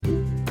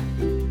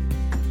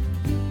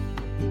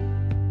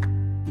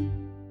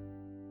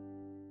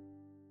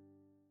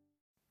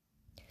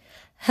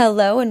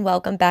Hello and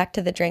welcome back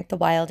to the Drink the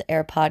Wild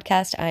Air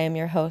podcast. I am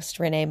your host,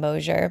 Renee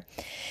Mosier.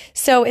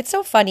 So it's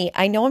so funny.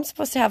 I know I'm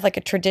supposed to have like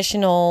a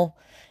traditional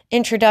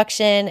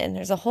introduction and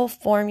there's a whole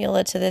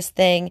formula to this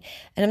thing,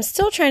 and I'm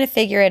still trying to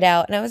figure it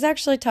out. And I was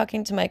actually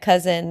talking to my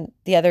cousin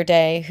the other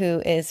day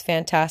who is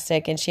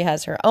fantastic, and she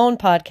has her own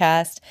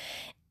podcast.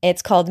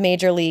 It's called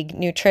Major League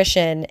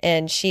Nutrition,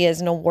 and she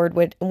is an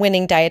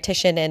award-winning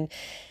dietitian and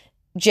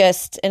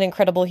just an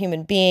incredible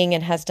human being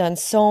and has done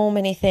so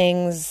many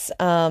things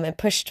and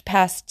pushed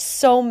past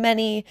so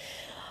many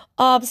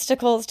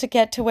obstacles to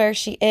get to where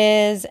she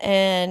is.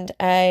 And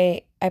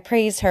I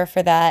praise her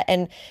for that.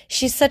 And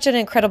she's such an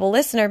incredible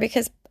listener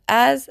because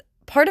as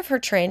part of her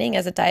training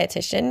as a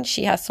dietitian,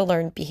 she has to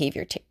learn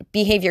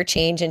behavior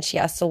change, and she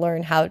has to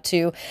learn how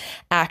to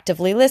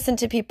actively listen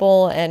to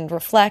people and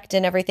reflect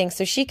and everything.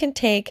 So she can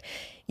take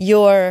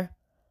your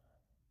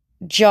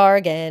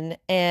jargon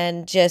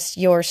and just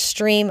your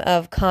stream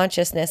of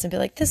consciousness and be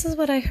like, this is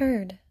what I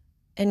heard.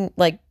 And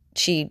like,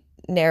 she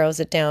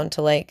narrows it down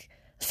to like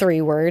 3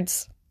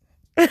 words.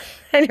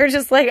 And you're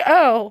just like,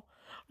 oh,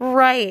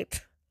 right.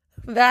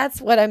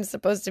 That's what I'm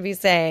supposed to be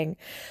saying.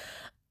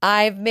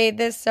 I've made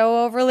this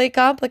so overly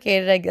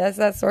complicated. I guess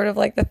that's sort of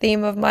like the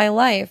theme of my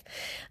life.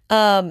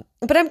 But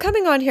I'm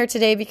coming on here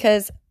today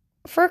because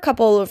for a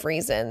couple of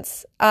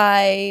reasons.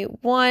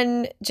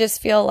 One,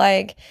 just feel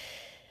like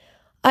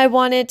I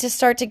wanted to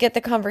start to get the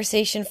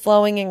conversation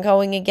flowing and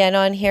going again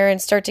on here and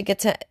start to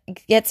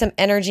get some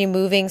energy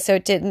moving, so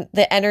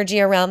the energy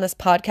around this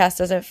podcast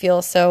doesn't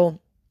feel so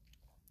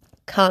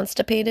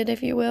constipated,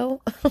 if you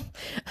will,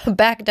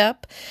 backed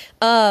up.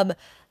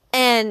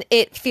 And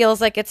it feels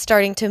like it's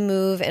starting to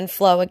move and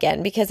flow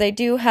again, because I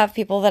do have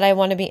people that I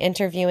want to be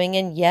interviewing.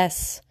 And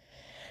yes,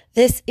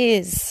 this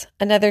is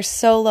another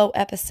solo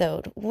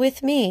episode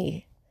with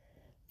me,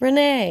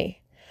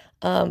 Renee.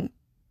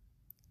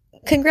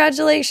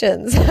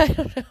 Congratulations. I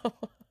don't know.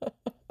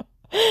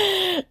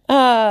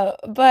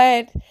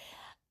 But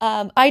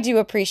I do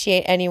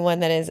appreciate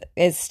anyone that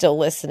is still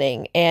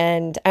listening,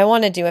 and I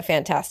want to do a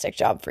fantastic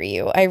job for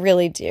you. I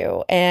really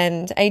do.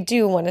 And I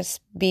do want to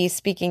be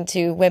speaking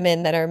to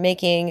women that are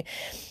making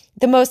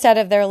the most out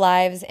of their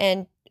lives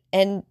and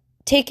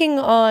taking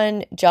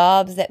on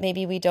jobs that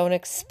maybe we don't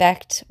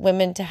expect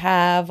women to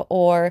have,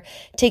 or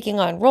taking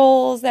on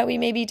roles that we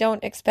maybe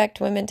don't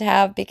expect women to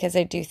have, because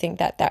I do think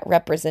that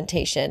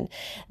representation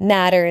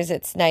matters.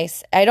 It's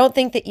nice. I don't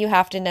think that you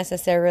have to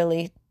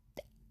necessarily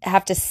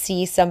have to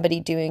see somebody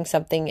doing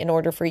something in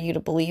order for you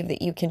to believe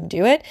that you can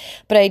do it.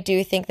 But I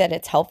do think that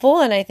it's helpful.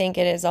 And I think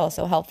it is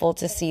also helpful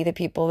to see the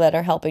people that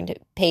are helping to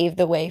pave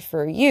the way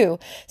for you,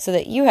 so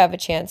that you have a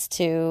chance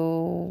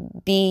to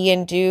be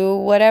and do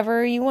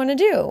whatever you want to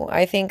do.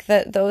 I think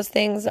that those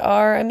things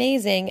are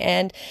amazing,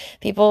 and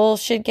people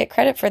should get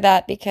credit for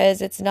that, because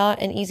it's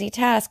not an easy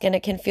task, and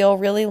it can feel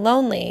really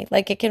lonely.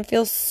 Like, it can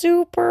feel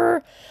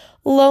super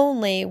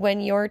lonely when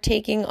you're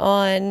taking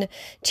on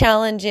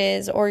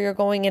challenges, or you're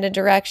going in a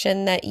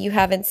direction that you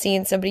haven't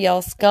seen somebody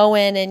else go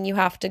in, and you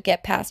have to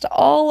get past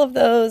all of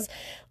those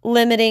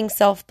limiting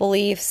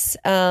self-beliefs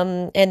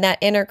and that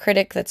inner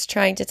critic that's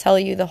trying to tell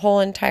you the whole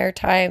entire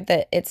time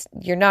that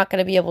you're not going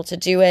to be able to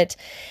do it.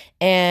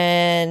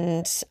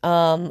 And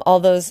all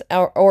those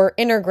or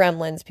inner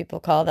gremlins, people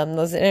call them,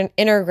 those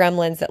inner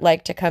gremlins that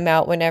like to come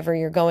out whenever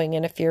you're going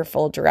in a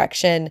fearful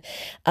direction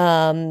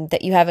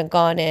that you haven't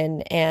gone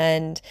in.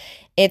 And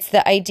it's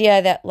the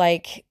idea that,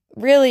 like,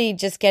 really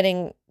just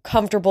getting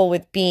comfortable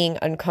with being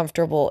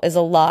uncomfortable is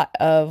a lot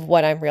of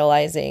what I'm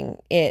realizing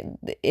it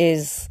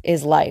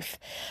is life.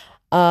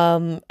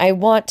 I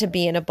want to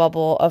be in a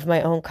bubble of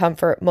my own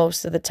comfort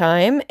most of the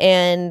time,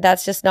 and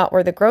that's just not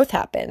where the growth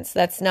happens.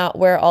 That's not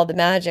where all the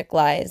magic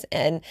lies.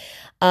 And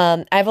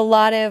I have a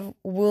lot of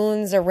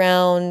wounds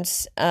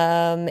around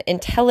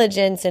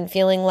intelligence, and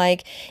feeling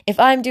like if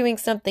I'm doing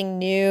something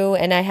new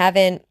and I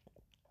haven't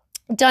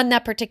done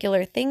that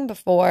particular thing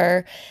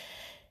before,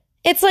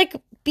 it's like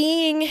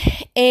being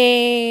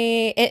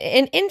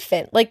an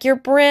infant. Like, you're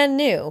brand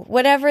new,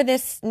 whatever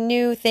this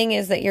new thing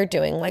is that you're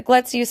doing. Like,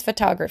 let's use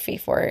photography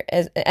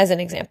as an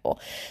example.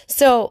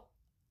 So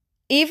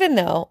even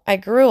though I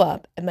grew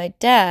up and my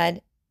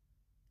dad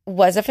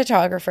was a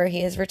photographer,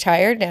 he is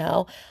retired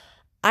now,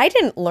 I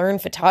didn't learn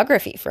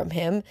photography from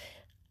him.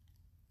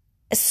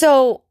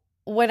 So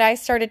when I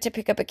started to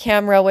pick up a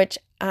camera, which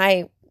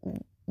I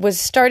was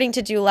starting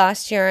to do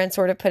last year, and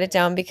sort of put it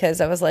down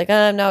because I was like,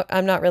 I'm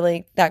not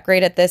really that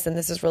great at this, and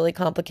this is really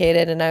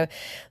complicated, and I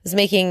was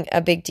making a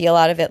big deal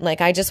out of it. And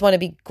like, I just want to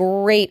be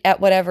great at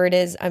whatever it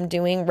is I'm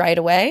doing right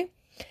away,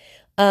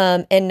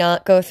 and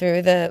not go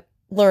through the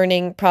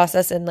learning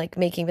process and like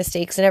making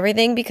mistakes and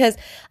everything, because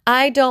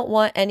I don't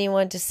want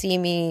anyone to see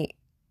me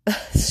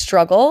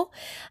struggle.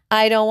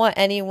 I don't want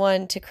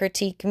anyone to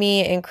critique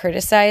me and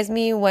criticize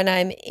me when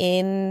I'm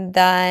in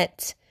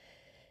that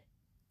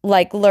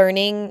like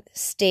learning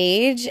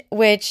stage,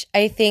 which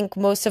I think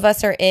most of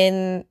us are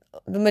in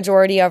the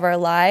majority of our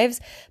lives.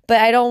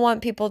 But I don't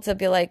want people to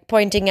be like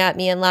pointing at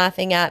me and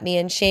laughing at me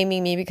and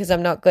shaming me because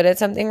I'm not good at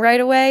something right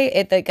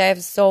away. Like, I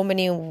have so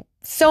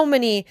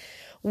many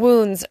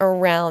wounds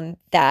around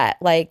that.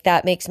 Like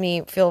that makes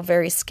me feel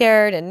very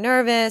scared and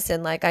nervous.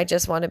 And like, I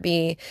just want to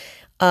be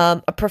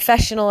a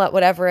professional at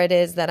whatever it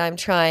is that I'm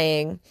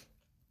trying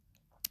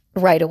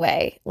right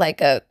away.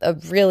 Like a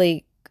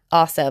really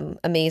awesome,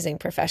 amazing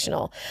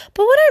professional.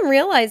 But what I'm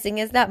realizing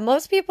is that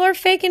most people are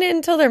faking it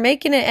until they're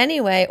making it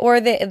anyway, or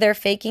they're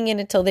faking it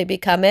until they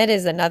become it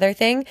is another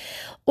thing.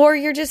 Or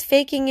you're just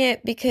faking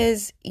it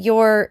because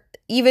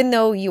even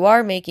though you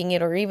are making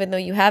it, or even though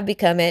you have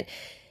become it,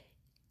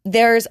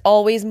 there's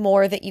always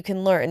more that you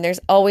can learn. There's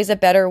always a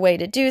better way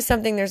to do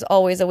something. There's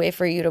always a way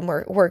for you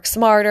to work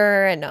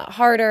smarter and not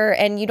harder.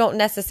 And you don't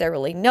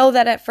necessarily know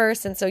that at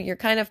first. And so you're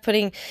kind of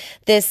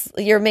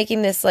you're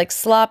making this like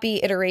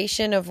sloppy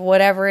iteration of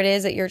whatever it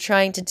is that you're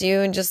trying to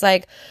do, and just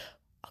like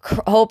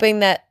hoping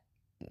that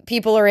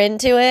people are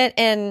into it.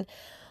 And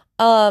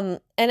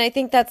I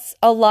think that's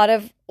a lot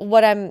of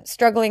what I'm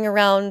struggling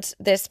around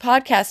this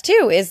podcast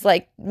too, is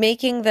like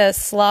making the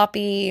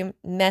sloppy,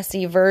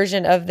 messy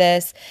version of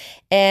this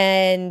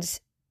and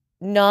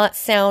not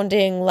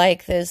sounding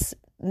like this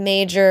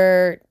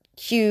major,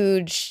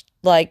 huge,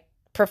 like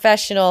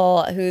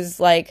professional who's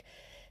like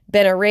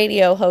been a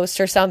radio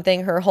host or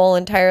something her whole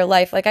entire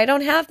life. Like I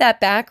don't have that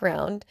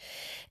background.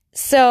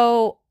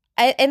 So,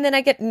 and then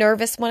I get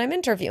nervous when I'm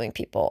interviewing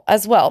people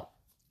as well.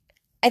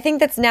 I think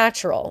that's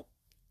natural.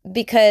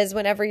 Because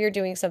whenever you're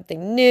doing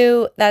something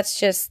new, that's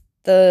just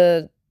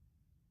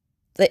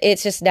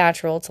it's just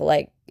natural to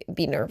like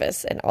be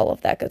nervous and all of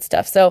that good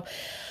stuff. So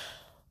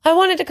I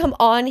wanted to come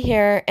on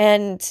here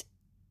and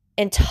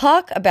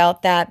talk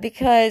about that,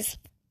 because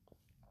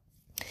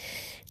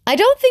I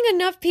don't think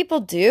enough people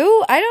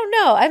do. I don't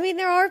know. I mean,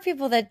 there are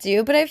people that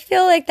do, but I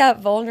feel like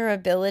that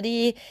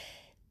vulnerability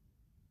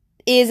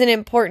is an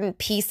important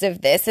piece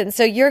of this. And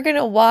so you're going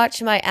to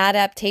watch my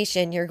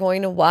adaptation. You're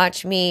going to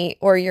watch me,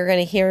 or you're going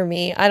to hear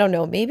me. I don't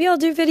know. Maybe I'll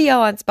do video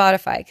on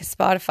Spotify, because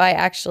Spotify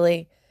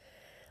actually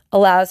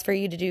allows for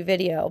you to do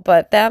video,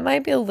 but that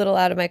might be a little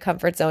out of my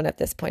comfort zone at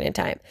this point in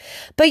time.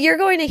 But you're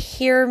going to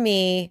hear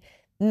me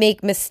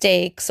make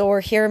mistakes,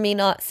 or hear me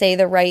not say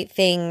the right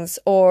things,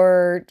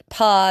 or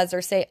pause,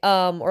 or say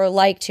or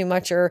like too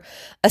much, or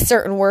a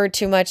certain word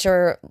too much,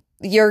 or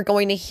you're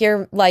going to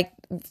hear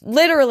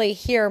literally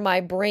hear my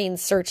brain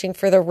searching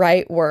for the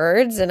right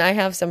words. And I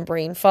have some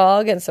brain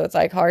fog. And so it's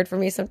like hard for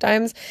me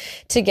sometimes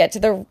to get to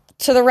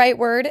the right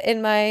word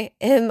in my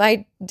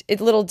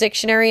little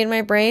dictionary in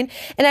my brain.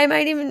 And I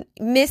might even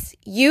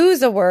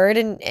misuse a word.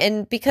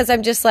 And because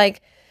I'm just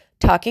like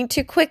talking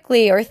too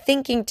quickly or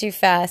thinking too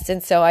fast.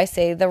 And so I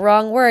say the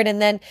wrong word.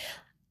 And then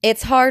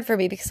it's hard for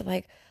me, because I'm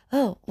like,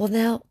 oh, well,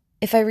 now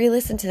if I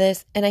re-listen to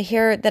this and I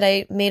hear that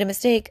I made a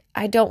mistake,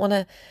 I don't want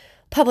to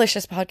publish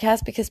this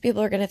podcast, because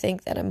people are going to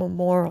think that I'm a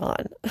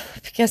moron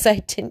because I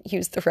didn't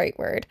use the right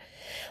word.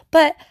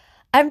 But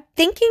I'm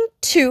thinking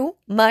too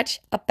much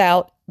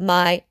about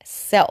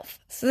myself.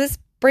 So this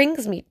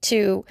brings me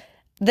to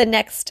the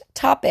next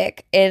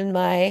topic in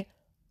my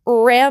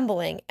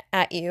rambling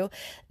at you,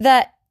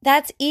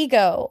 that's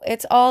ego.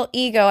 It's all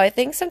ego. I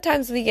think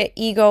sometimes we get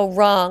ego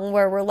wrong,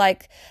 where we're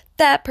like,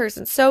 that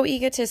person's so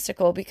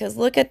egotistical because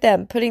look at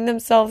them putting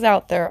themselves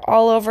out there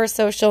all over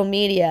social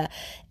media,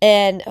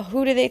 and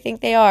who do they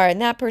think they are?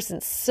 And that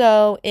person's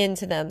so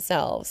into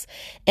themselves,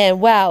 and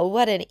wow,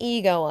 what an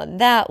ego on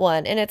that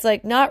one. And it's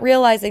like not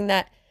realizing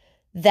that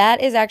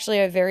is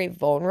actually a very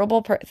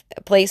vulnerable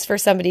place for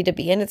somebody to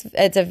be in.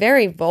 It's a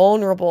very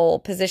vulnerable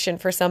position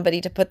for somebody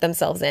to put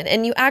themselves in,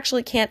 and you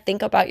actually can't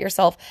think about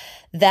yourself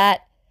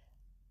that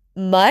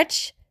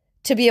much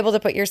to be able to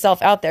put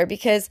yourself out there,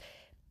 because,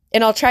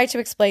 and I'll try to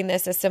explain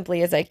this as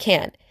simply as I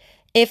can.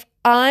 If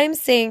I'm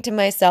saying to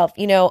myself,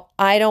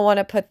 I don't want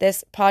to put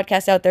this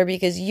podcast out there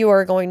because you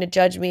are going to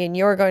judge me and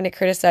you're going to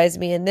criticize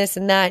me and this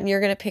and that, and you're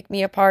going to pick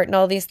me apart and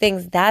all these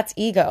things, that's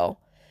ego.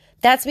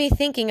 That's me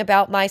thinking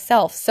about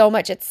myself so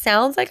much. It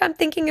sounds like I'm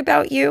thinking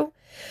about you,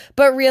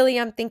 but really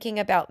I'm thinking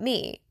about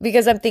me,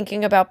 because I'm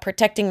thinking about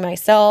protecting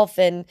myself,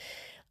 and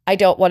I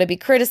don't want to be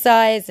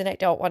criticized, and I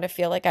don't want to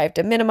feel like I have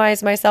to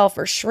minimize myself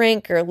or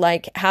shrink or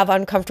like have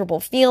uncomfortable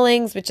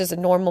feelings, which is a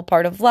normal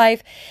part of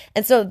life.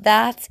 And so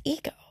that's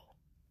ego.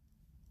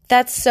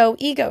 That's so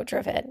ego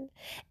driven.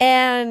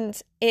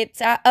 And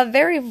it's a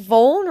very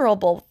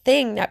vulnerable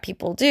thing that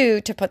people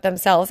do to put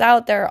themselves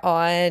out there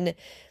on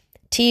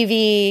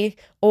TV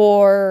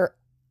or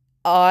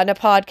on a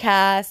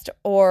podcast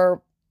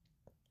or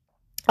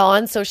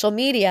on social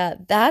media.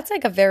 That's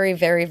like a very,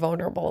 very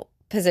vulnerable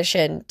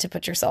position to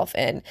put yourself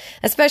in,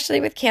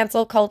 especially with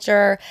cancel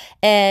culture,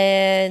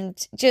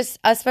 and just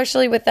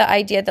especially with the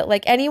idea that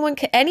like any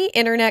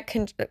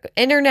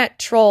internet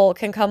troll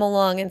can come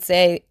along and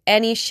say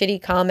any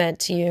shitty comment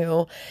to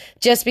you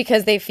just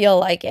because they feel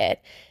like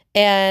it.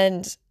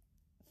 And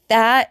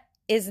that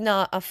is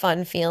not a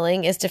fun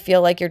feeling, is to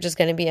feel like you're just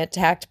going to be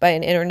attacked by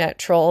an internet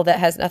troll that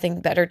has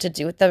nothing better to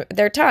do with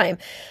their time.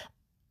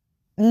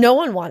 No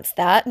one wants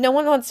that. No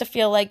one wants to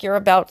feel like you're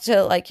about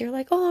to, like, you're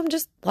like, oh, I'm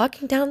just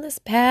walking down this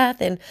path,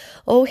 and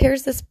oh,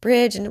 here's this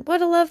bridge, and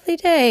what a lovely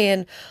day,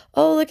 and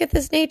oh, look at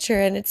this nature,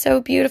 and it's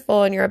so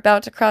beautiful, and you're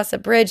about to cross a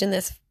bridge, and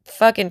this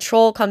fucking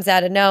troll comes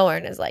out of nowhere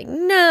and is like,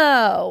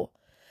 no,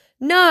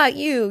 not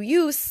you,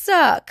 you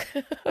suck.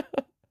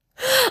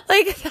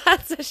 Like,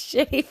 that's a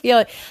shitty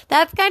feeling.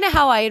 That's kind of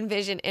how I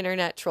envision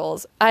internet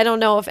trolls. I don't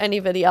know if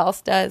anybody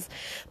else does,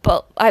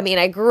 but I mean,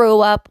 I grew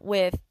up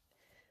with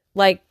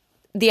like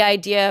the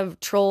idea of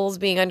trolls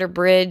being under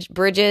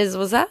bridges.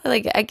 Was that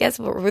like, I guess,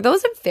 were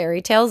those in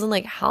fairy tales? And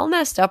like, how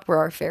messed up were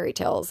our fairy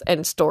tales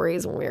and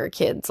stories when we were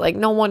kids? Like,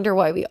 no wonder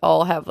why we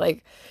all have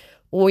like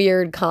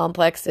weird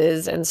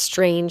complexes and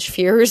strange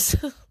fears.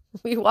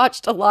 We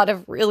watched a lot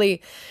of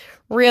really,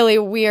 really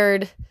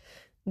weird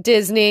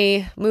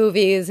Disney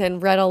movies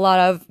and read a lot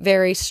of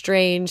very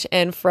strange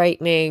and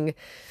frightening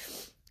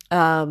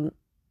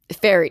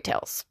fairy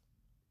tales.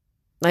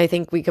 I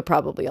think we could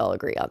probably all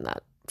agree on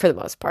that for the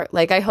most part.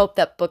 Like, I hope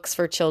that books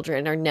for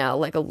children are now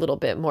like a little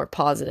bit more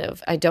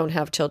positive. I don't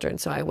have children,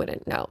 so I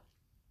wouldn't know.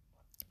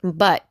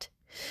 But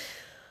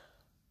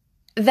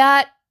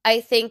that,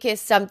 I think, is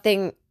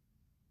something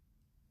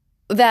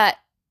that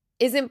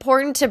is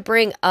important to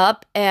bring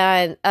up,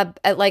 and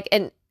like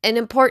an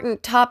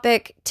important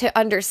topic to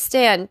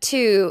understand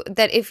too,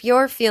 that if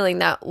you're feeling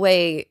that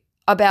way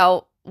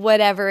about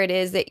whatever it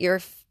is that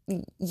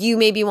you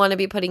maybe want to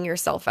be putting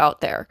yourself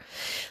out there,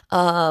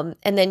 and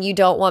then you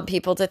don't want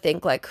people to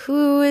think like,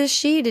 who is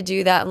she to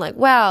do that? And like,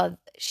 wow,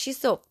 she's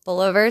so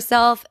full of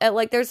herself. And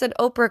like, there's an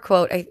Oprah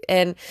quote,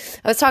 and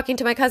I was talking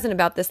to my cousin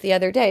about this the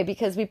other day,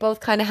 because we both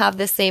kind of have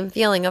this same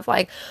feeling of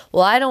like,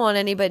 well, I don't want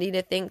anybody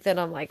to think that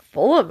I'm like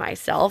full of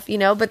myself, you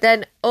know. But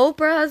then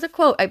Oprah has a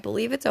quote, I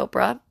believe it's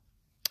Oprah,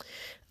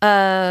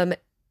 that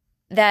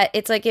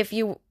it's like, if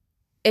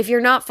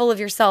you're not full of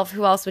yourself,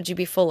 who else would you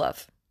be full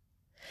of?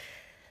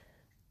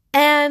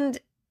 And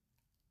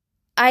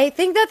I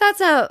think that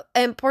that's a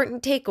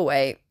important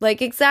takeaway.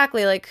 Like,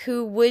 exactly, like,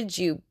 who would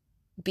you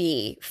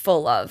be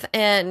full of?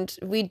 And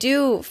we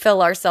do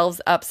fill ourselves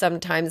up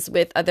sometimes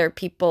with other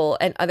people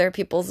and other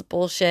people's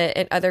bullshit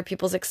and other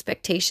people's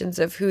expectations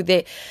of who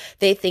they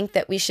think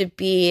that we should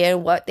be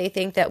and what they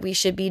think that we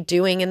should be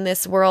doing in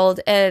this world,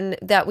 and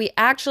that we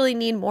actually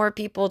need more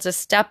people to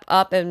step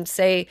up and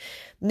say,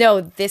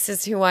 no, this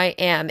is who I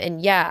am.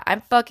 And yeah,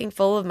 I'm fucking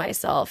full of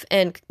myself,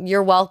 and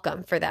you're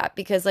welcome for that,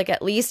 because like,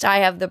 at least I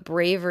have the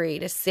bravery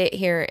to sit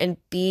here and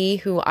be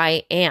who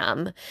I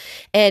am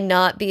and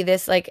not be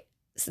this like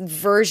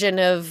version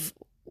of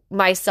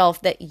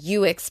myself that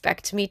you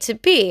expect me to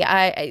be.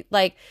 I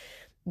like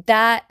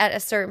that at a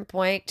certain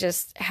point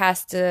just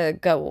has to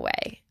go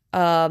away.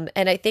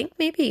 And I think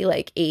maybe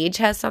like age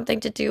has something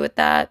to do with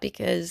that,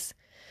 because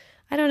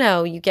I don't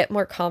know, you get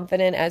more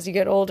confident as you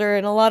get older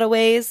in a lot of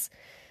ways.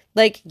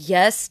 Like,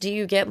 yes, do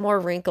you get more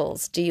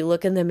wrinkles? Do you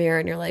look in the mirror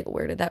and you're like,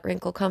 where did that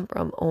wrinkle come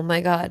from? Oh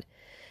my God.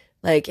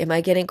 Like, am I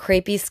getting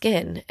crepey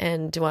skin?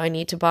 And do I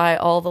need to buy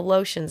all the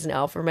lotions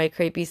now for my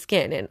crepey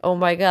skin? And oh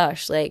my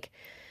gosh, like,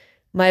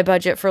 my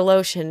budget for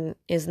lotion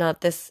is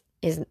not this,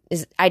 is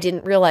I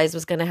didn't realize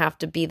was going to have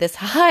to be this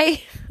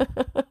high.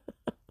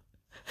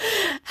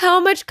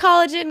 How much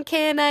collagen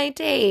can I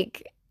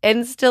take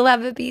and still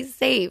have it be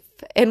safe?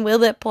 And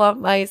will it plump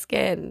my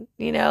skin?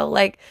 You know,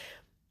 like,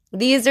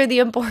 these are the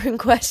important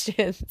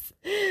questions.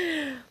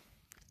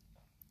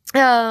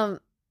 But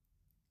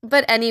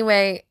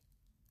anyway,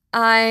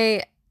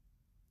 I'm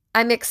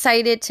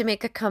excited to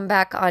make a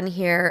comeback on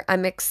here.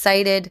 I'm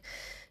excited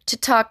to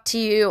talk to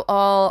you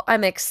all.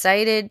 I'm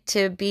excited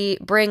to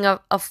bring a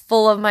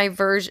full of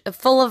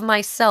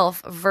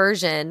myself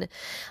version,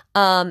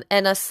 and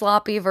a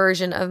sloppy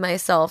version of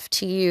myself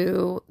to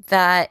you,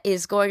 that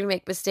is going to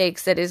make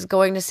mistakes, that is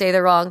going to say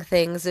the wrong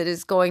things, that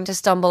is going to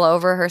stumble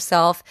over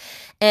herself,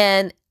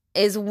 and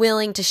is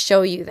willing to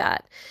show you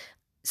that.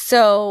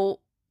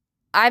 So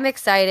I'm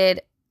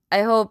excited.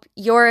 I hope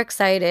you're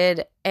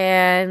excited,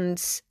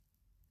 and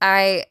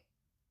I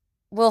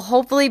will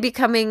hopefully be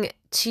coming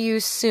to you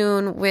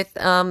soon with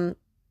I'm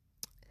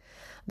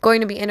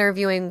going to be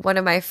interviewing one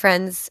of my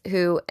friends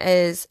who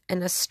is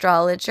an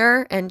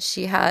astrologer, and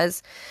she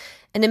has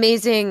an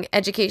amazing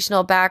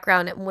educational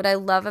background. And what I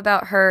love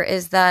about her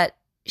is that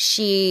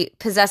she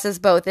possesses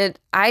both. And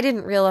I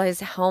didn't realize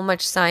how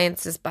much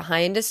science is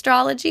behind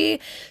astrology.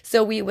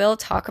 So we will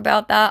talk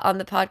about that on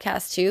the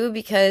podcast too,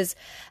 because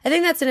I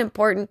think that's an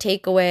important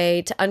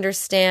takeaway to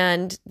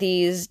understand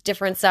these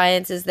different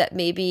sciences that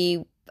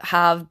maybe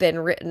have been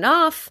written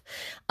off,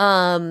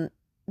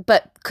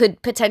 but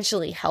could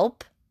potentially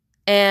help.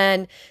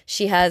 And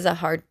she has a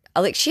Harvard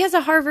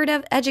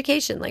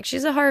education. Like,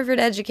 she's a Harvard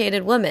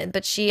educated woman,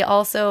 but she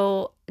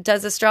also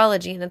does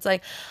astrology. And it's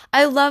like,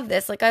 I love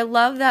this. Like, I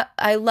love that.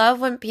 I love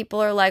when people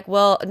are like,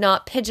 well,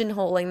 not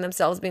pigeonholing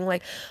themselves, being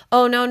like,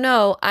 oh,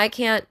 no, I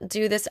can't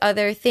do this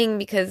other thing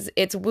because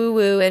it's woo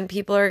woo and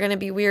people are going to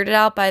be weirded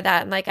out by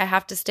that. And like, I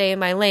have to stay in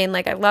my lane.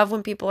 Like, I love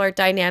when people are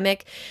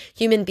dynamic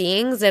human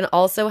beings and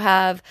also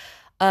have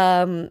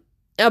a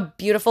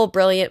beautiful,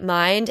 brilliant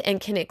mind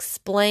and can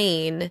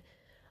explain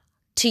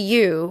to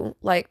you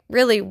like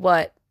really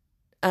what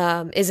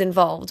is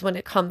involved when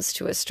it comes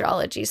to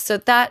astrology. So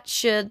that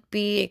should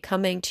be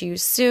coming to you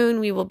soon.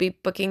 We will be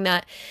booking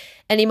that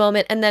any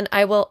moment. And then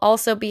I will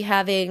also be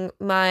having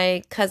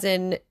my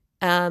cousin,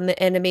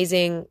 an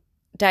amazing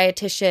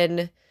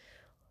dietitian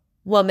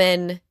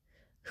woman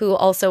who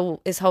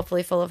also is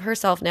hopefully full of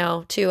herself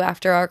now too,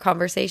 after our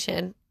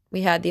conversation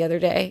we had the other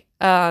day.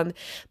 But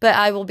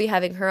I will be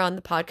having her on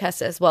the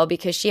podcast as well,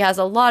 because she has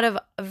a lot of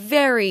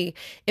very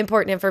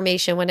important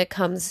information when it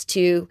comes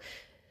to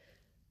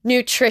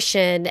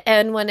nutrition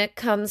and when it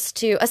comes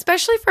to,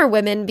 especially for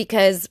women,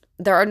 because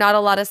there are not a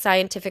lot of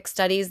scientific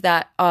studies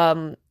that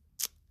are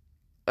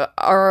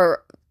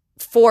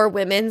for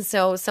women.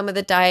 So some of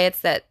the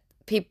diets that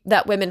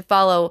that women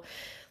follow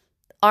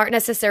aren't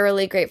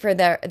necessarily great for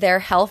their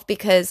health,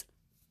 because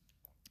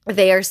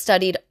they are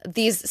studied.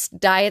 These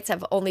diets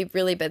have only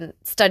really been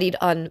studied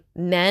on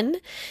men,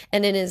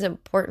 and it is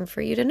important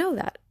for you to know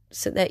that,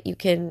 so that you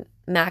can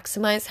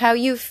maximize how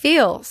you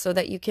feel, so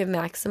that you can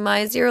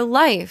maximize your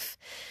life.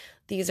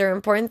 These are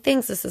important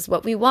things. This is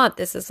what we want.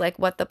 This is like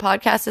what the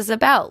podcast is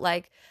about,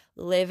 like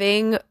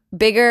living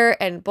bigger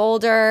and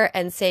bolder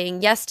and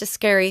saying yes to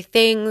scary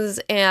things,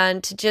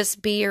 and to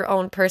just be your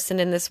own person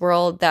in this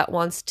world that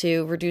wants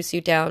to reduce you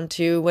down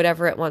to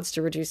whatever it wants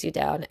to reduce you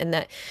down, and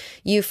that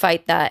you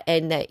fight that,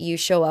 and that you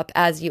show up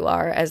as you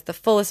are, as the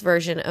fullest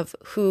version of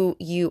who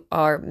you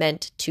are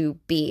meant to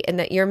be, and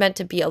that you're meant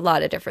to be a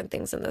lot of different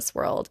things in this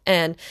world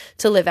and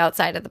to live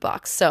outside of the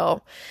box.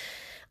 So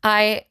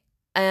I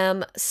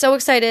am so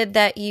excited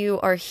that you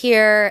are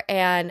here,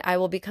 and I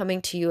will be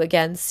coming to you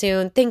again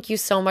soon. Thank you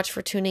so much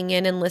for tuning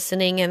in and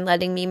listening and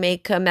letting me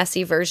make a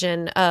messy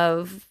version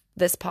of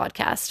this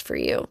podcast for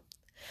you.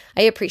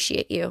 I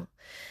appreciate you.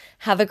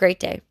 Have a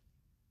great day.